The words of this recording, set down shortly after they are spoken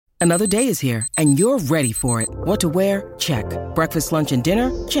Another day is here, and you're ready for it. What to wear? Check. Breakfast, lunch, and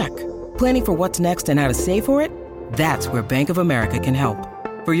dinner? Check. Planning for what's next and how to save for it? That's where Bank of America can help.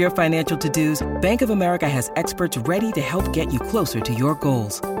 For your financial to-dos, Bank of America has experts ready to help get you closer to your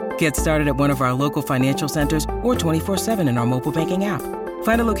goals. Get started at one of our local financial centers or 24/7 in our mobile banking app.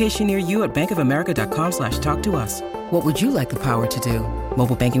 Find a location near you at bankofamerica.com/talktous. What would you like the power to do?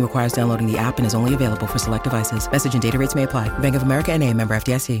 Mobile banking requires downloading the app and is only available for select devices. Message and data rates may apply. Bank of America N.A., member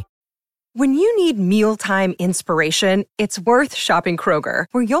FDIC. When you need mealtime inspiration, it's worth shopping Kroger,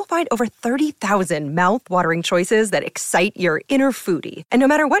 where you'll find over 30,000 mouth-watering choices that excite your inner foodie. And no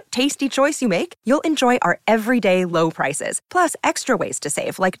matter what tasty choice you make, you'll enjoy our everyday low prices, plus extra ways to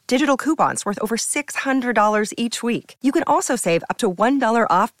save, like digital coupons worth over $600 each week. You can also save up to $1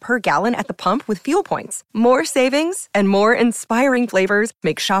 off per gallon at the pump with fuel points. More savings and more inspiring flavors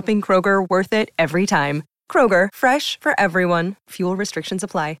make shopping Kroger worth it every time. Kroger, fresh for everyone. Fuel restrictions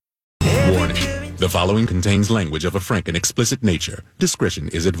apply. Warning. The following contains language of a frank and explicit nature. Discretion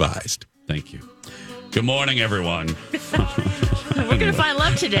is advised. Thank you. Good morning, everyone. We're going to find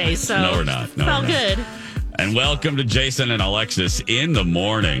love today, so no, we're not. No, felt good. And welcome to Jason and Alexis in the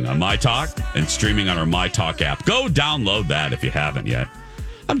morning on My Talk and streaming on our My Talk app. Go download that if you haven't yet.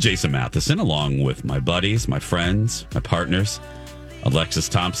 I'm Jason Matheson, along with my buddies, my friends, my partners, Alexis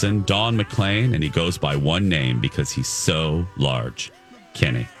Thompson, Dawn McClain, and he goes by one name because he's so large,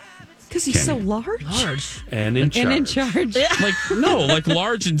 Kenny. Because he's so large? And in charge. Like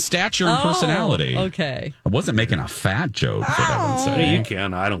large in stature and personality. Okay. I wasn't making a fat joke, for heaven's sake. You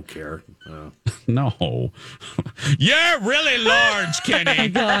can. I don't care. No. You're really large, Kenny. Oh, my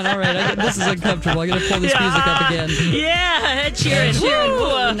God. All right. This is uncomfortable. I'm going to pull this music up again. Yeah, Ed Sheeran.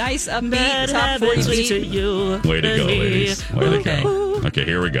 Woo! Nice upbeat top 40 beat. Way to go, ladies. Way to go. Okay,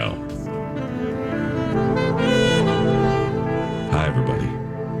 here we go. Hi, everybody.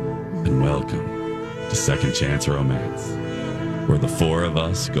 And welcome to Second Chance Romance, where the four of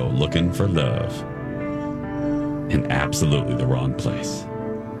us go looking for love in absolutely the wrong place.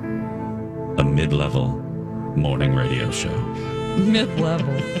 A mid-level morning radio show.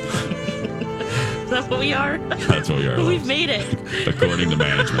 Mid-level. Is that what we are? That's what we are. We've made it. According to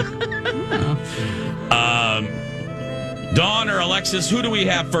management. Dawn or Alexis, who do we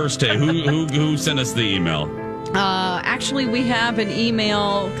have first today? Who sent us the email? Actually, we have an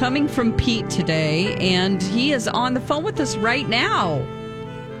email coming from Pete today, and he is on the phone with us right now.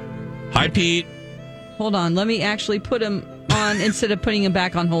 Hi, Pete. Hold on. Let me actually put him on instead of putting him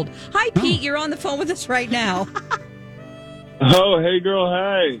back on hold. Hi, Pete. You're on the phone with us right now. Oh, hey, girl.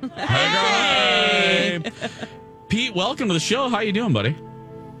 Hey. Hey, girl. Hey. Pete, welcome to the show. How you doing, buddy?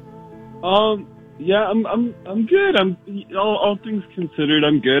 Yeah, I'm good. All things considered,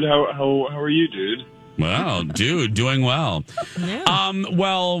 I'm good. How are you, dude? Well, dude, doing well. Yeah.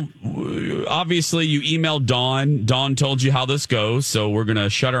 Well, obviously you emailed Dawn. Dawn told you how this goes, so we're going to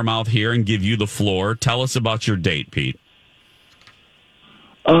shut our mouth here and give you the floor. Tell us about your date, Pete.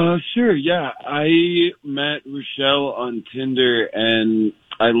 Sure, yeah. I met Rochelle on Tinder, and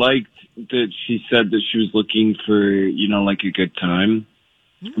I liked that she said that she was looking for, like a good time.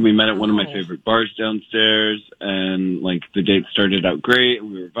 We met at one of my favorite bars downstairs, and the date started out great,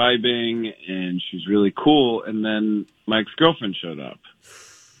 and we were vibing, and she was really cool. And then my ex-girlfriend showed up.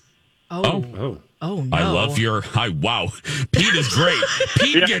 Oh no! I love wow. Pete is great.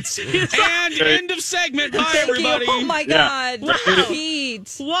 Pete gets and end of segment. Bye, everybody. Oh my God, Wow.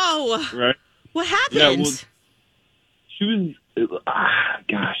 Pete! Whoa! Right? What happened? Yeah, well, she was.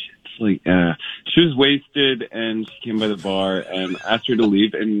 She was wasted, and she came by the bar and asked her to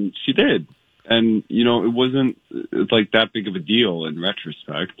leave, and she did. And it wasn't that big of a deal in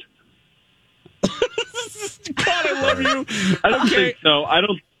retrospect. God, I love you. I don't think so. I don't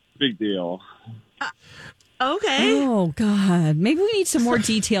think it's a big deal. Okay. Oh God, maybe we need some more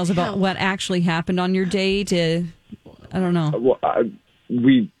details about what actually happened on your date. I don't know. Well,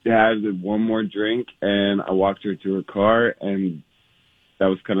 we had one more drink, and I walked her to her car, and that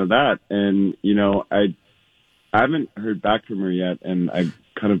was kind of that. And, I haven't heard back from her yet, and I'm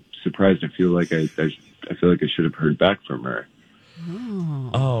kind of surprised. I feel like I should have heard back from her.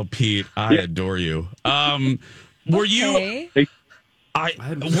 Oh, Pete, I adore you. Were you?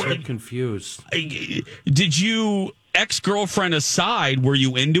 I'm so confused. Did you, ex-girlfriend aside, were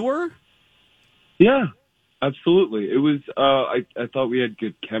you into her? Yeah, absolutely. It was. I thought we had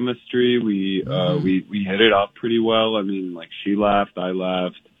good chemistry. We hit it off pretty well. I mean, she laughed, I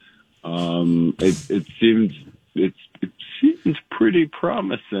laughed. It seemed pretty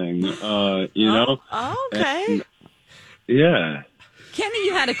promising. Oh, okay. And, yeah. Kenny,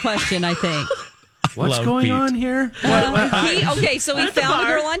 you had a question, I think. What's love going Pete. on here? So he found a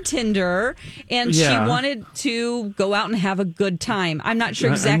girl on Tinder, and she Yeah. wanted to go out and have a good time. I'm not sure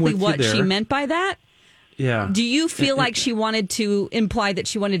I'm exactly with you what she there. meant by that. Yeah. Do you feel like she wanted to imply that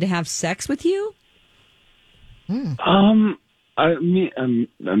she wanted to have sex with you? I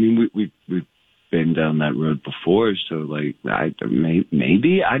mean, we've been down that road before, so like,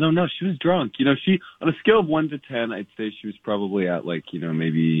 maybe I don't know. She was drunk, you know. She on a scale of 1 to 10, I'd say she was probably at like, you know,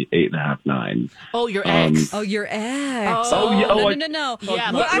 maybe 8.5, 9. Oh, your ex. Oh, your ex. Oh, yeah. Oh, No.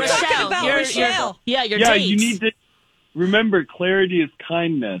 Yeah, Well, but I'm Rochelle, talking about your Rochelle. your Yeah, dates. you need to remember clarity is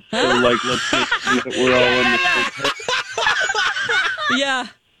kindness. So like, let's make sure that we're all on the same page. Yeah.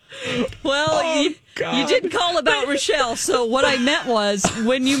 Well, you didn't call about Rochelle. So what I meant was,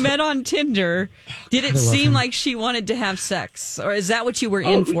 when you met on Tinder, did it seem like she wanted to have sex, or is that what you were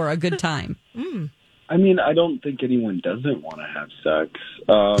in for? A good time? I mean, I don't think anyone doesn't want to have sex,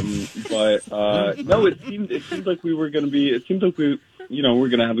 but no, it seemed like we were going to be. It seemed like we're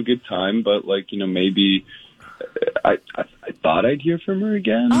going to have a good time, but like, you know, maybe I thought I'd hear from her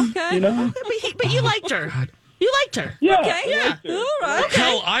again. Okay. You know? But you liked her. You liked her. Yeah. Okay. I liked her. All right.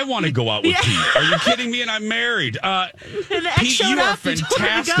 Hell, I want to go out with Pete. Are you kidding me? And I'm married. And the ex Pete, showed you are up. You told her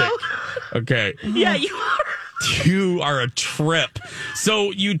to fantastic. go. Okay. Yeah, you are. You are a trip.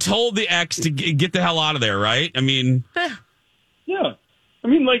 So you told the ex to get the hell out of there, right? I mean, Yeah. I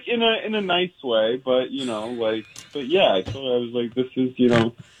mean, like in a nice way, but you know, like, but yeah, I told her, I was like, this is, you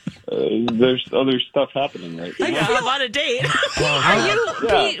know, there's other stuff happening right now. Yeah, I'm on a date. Are you,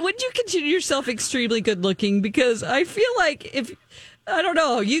 Yeah. Pete, would you consider yourself extremely good looking? Because I feel like I don't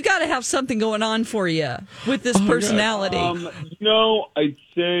know, you got to have something going on for you with this personality. You know, I'd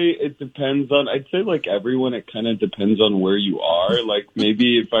say it depends on. I'd say like everyone, it kind of depends on where you are. Like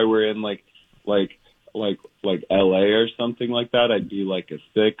maybe if I were in like LA or something like that, I'd be like a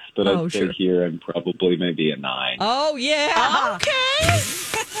 6. But I'd say sure. here, I'm probably maybe a 9. Oh, yeah. Okay.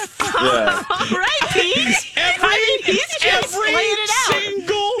 Yeah. All right, Pete. He's just laying it out.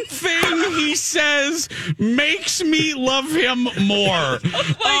 single thing he says makes me love him more.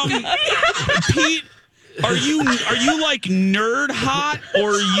 Pete, are you like nerd hot,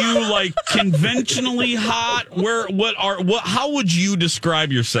 or are you like conventionally hot? How would you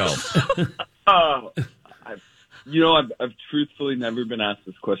describe yourself? I've truthfully never been asked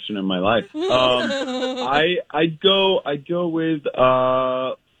this question in my life. I'd go with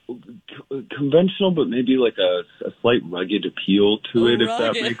conventional, but maybe like a slight rugged appeal to it, if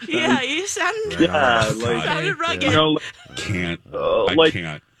that makes sense. Yeah, you sound Yeah, rugged. you know, Can't. I I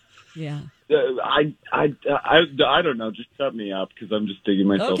can't. Yeah. I don't know. Just shut me up because I'm just digging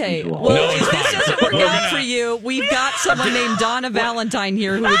myself Okay. into a hole. Well, No, it's if this fine. doesn't work We're out gonna- for you, we've got someone named Donna Valentine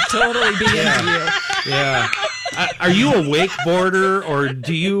here who would totally be into you. Yeah. Are you a wakeboarder, or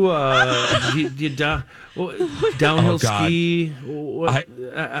do you downhill Oh, God. ski? What,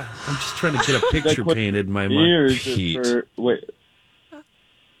 I'm just trying to get a picture what painted in my mind. Years Pete. for wait.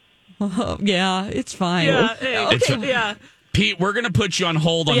 Yeah, it's fine. Yeah, hey, It's okay, yeah. Pete, we're going to put you on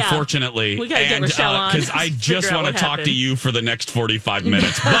hold, Yeah. unfortunately. We gotta get Rochelle on. Because I just Figure out want to what talk happened. to you for the next 45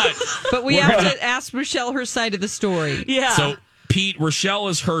 minutes. But But we have to ask Rochelle her side of the story. Yeah. So, Pete, Rochelle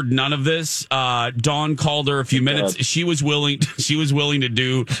has heard none of this. Dawn called her a few minutes. She was willing to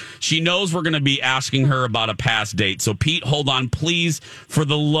do. She knows we're going to be asking her about a past date. So, Pete, hold on, please, for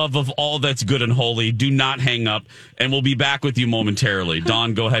the love of all that's good and holy, do not hang up, and we'll be back with you momentarily.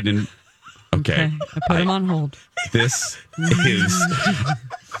 Dawn, go ahead and. Okay. I put him on hold. This is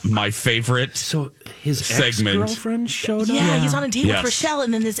my favorite. So his Segment. ex-girlfriend showed up? Yeah, he's on a date Yes. with Rochelle,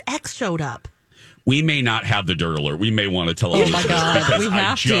 and then his ex showed up. We may not have the dirt alert. We may want to tell Oh, my God. We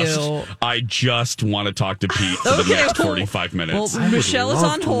have to. I just want to talk to Pete for the Okay, next well- 45 minutes. Well, Rochelle is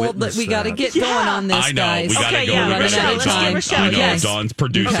love on to hold, but witness we got to that. get going on this, I know. guys. We got to Okay, go. yeah, We gotta Rochelle, go. let's get Dawn. Rochelle, I know. yes. Dawn's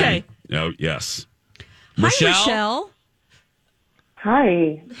producing. Okay. Oh, yes. Hi, Rochelle.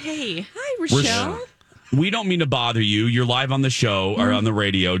 Hi. Hey. Hi, Rochelle. We don't mean to bother you. You're live on the show or on the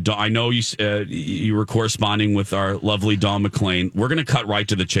radio. I know you were corresponding with our lovely Dawn McClain. We're going to cut right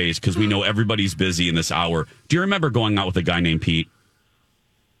to the chase because we know everybody's busy in this hour. Do you remember going out with a guy named Pete?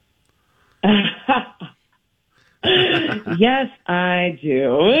 Yes, I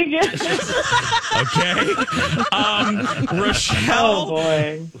do. Okay. Rochelle. Oh,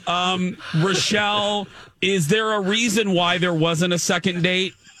 boy. Rochelle, is there a reason why there wasn't a second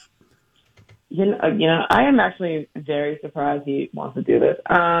date? You know, I am actually very surprised he wants to do this.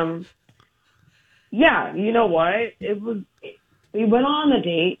 Yeah, you know what? We went on a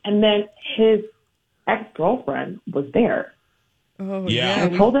date, and then his ex-girlfriend was there. Oh, Yeah.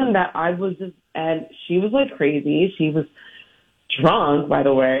 I told him that I was just, and she was like crazy. She was drunk, by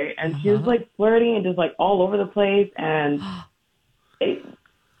the way, and she was like flirting and just like all over the place, and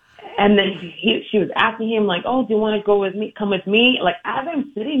and then she was asking him like, "Oh, do you want to go with me? Come with me?" Like as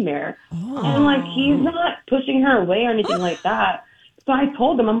I'm sitting there, and like he's not pushing her away or anything like that. So I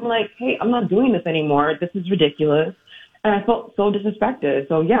told him, I'm like, "Hey, I'm not doing this anymore. This is ridiculous," and I felt so disrespected.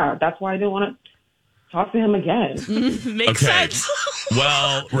 So yeah, that's why I didn't want to talk to him again. Makes sense.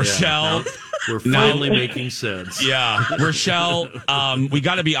 Well, Rochelle, we're finally making sense. Yeah, Rochelle, we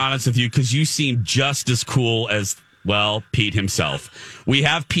got to be honest with you because you seem just as cool as, well, Pete himself. We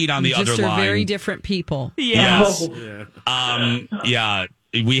have Pete on the other Just are line. very different people. Yes. Yeah.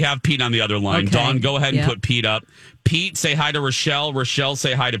 We have Pete on the other line. Okay. Dawn, go ahead and Yep. put Pete up. Pete, say hi to Rochelle. Rochelle,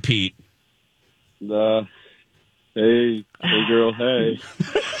 say hi to Pete. Hey girl, hey.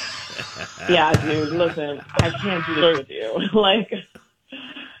 Yeah, dude, listen, I can't do this with you. Like,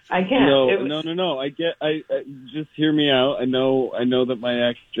 I can't. No. I just hear me out. I know that my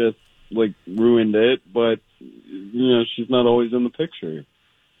ex just like ruined it, but you know she's not always in the picture.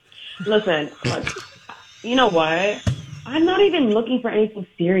 Listen, look, you know what? I'm not even looking for anything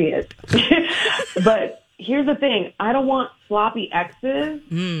serious. But here's the thing: I don't want sloppy exes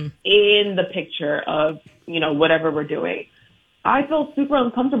in the picture of whatever we're doing. I felt super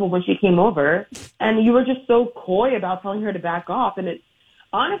uncomfortable when she came over, and you were just so coy about telling her to back off. And it,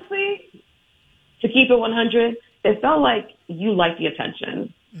 honestly, to keep it 100, it felt like you liked the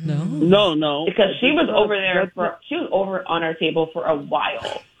attention. No. Because she was over on our table for a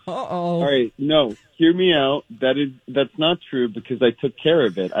while. All right, no, hear me out. That's not true because I took care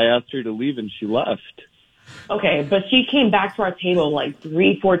of it. I asked her to leave and she left. Okay, but she came back to our table like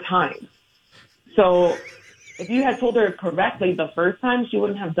 3-4 times. So if you had told her correctly the first time, she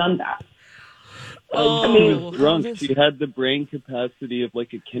wouldn't have done that. She was drunk. She had the brain capacity of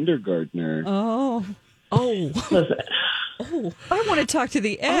like a kindergartner. Listen. I want to talk to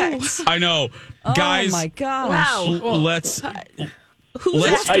the ex. I know. Guys. Oh, my gosh. Wow. Let's Who's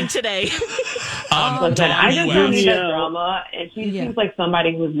asking today? Listen, I just don't need that drama, and she seems like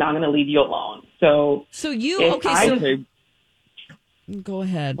somebody who's not going to leave you alone. So you, Okay. Go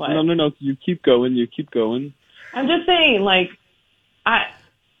ahead. What? No. You keep going. I'm just saying, like, I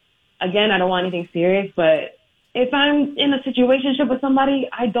don't want anything serious, but if I'm in a situationship with somebody,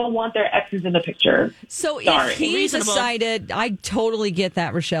 I don't want their exes in the picture. So Sorry. if he Reasonable. decided, I totally get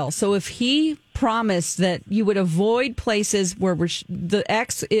that, Rochelle. So if he promised that you would avoid places where the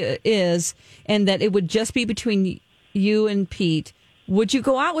ex is and that it would just be between you and Pete, would you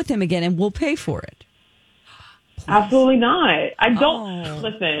go out with him again and we'll pay for it? Absolutely not. I don't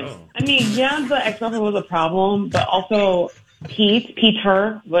listen. I mean, yeah, the ex-girlfriend was a problem, but also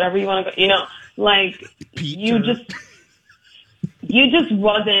Peter, whatever you want to go. Like you just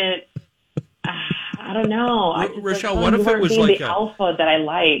wasn't. I don't know. Rochelle, what if it was like the alpha that I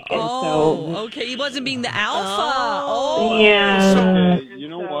like? And Okay. He wasn't being the alpha. yeah. Okay, you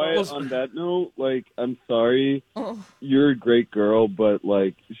know what? On that note, like, I'm sorry. You're a great girl, but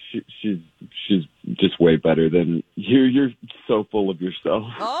like, she's just way better than you. You're so full of yourself.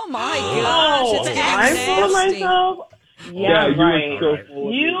 Oh my gosh! It's I'm full of nasty. myself. Yeah, you right. are so full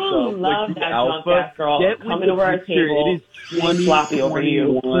of You yourself. love like, that alpha, drunk ass girl get coming with over our the picture. table, It is being sloppy over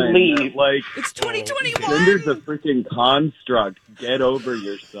you. 2021. Please. Like, It's 2021. Tinder's a freaking construct. Get over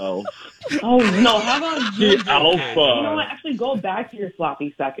yourself. Oh no! How about you? The alpha. You know what? Actually, go back to your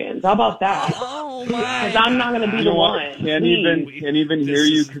sloppy seconds. How about that? Oh Because my! I'm not going to be You the know what? one. Can't Please. even hear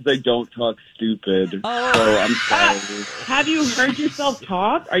you because I don't talk stupid. So I'm sorry. Have you heard yourself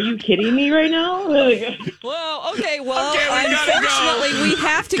talk? Are you kidding me right now? Well, okay. Well, Okay, we gotta unfortunately, we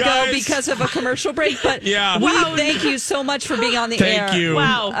have to Guys. go because of a commercial break. But Yeah. we thank you so much for being on the air. Thank you.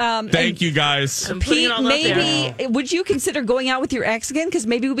 Wow. Thank you, guys. I'm putting Pete, it all out there. maybe would you consider going out with your ex again? Because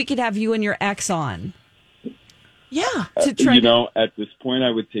maybe we could have you and your ex on. Yeah. To try You know, at this point, I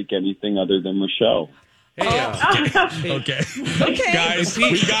would take anything other than Michelle. Hey, Okay. Okay. Guys,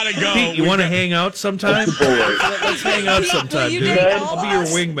 we gotta go. Pete, you want to hang out sometime? Let's hang out Pete, will sometime, you dude. do I'll be your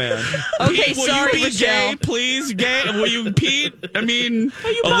us? wingman. Okay, Pete, will sorry, you be Michelle. gay, please? Gay? Will you, Pete? I mean, a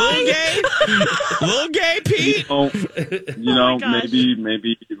little gay? A little gay, Pete? You know, gosh.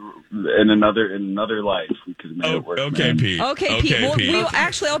 maybe in another life we could make it work. Okay, man. Pete. Okay, Pete.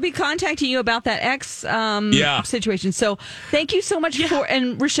 I'll be contacting you about that ex situation. So thank you so much for,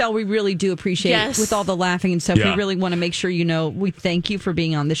 and Rochelle, we really do appreciate Yes. with all the laughing and stuff. Yeah. We really want to make sure you know we thank you for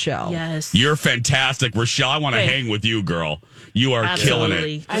being on the show. Yes. You're fantastic, Rochelle. I want to Hey. hang with you, girl. You are killing it.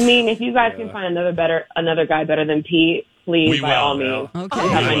 Absolutely. I mean, if you guys can find another guy better than Pete, please, We by will. all means. Okay. You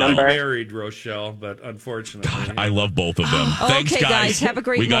have my I'm number. married, Rochelle, but unfortunately, I love both of them. Thanks, Okay, guys. Have a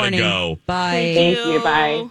great we gotta morning. go. Bye. Thank you. Bye.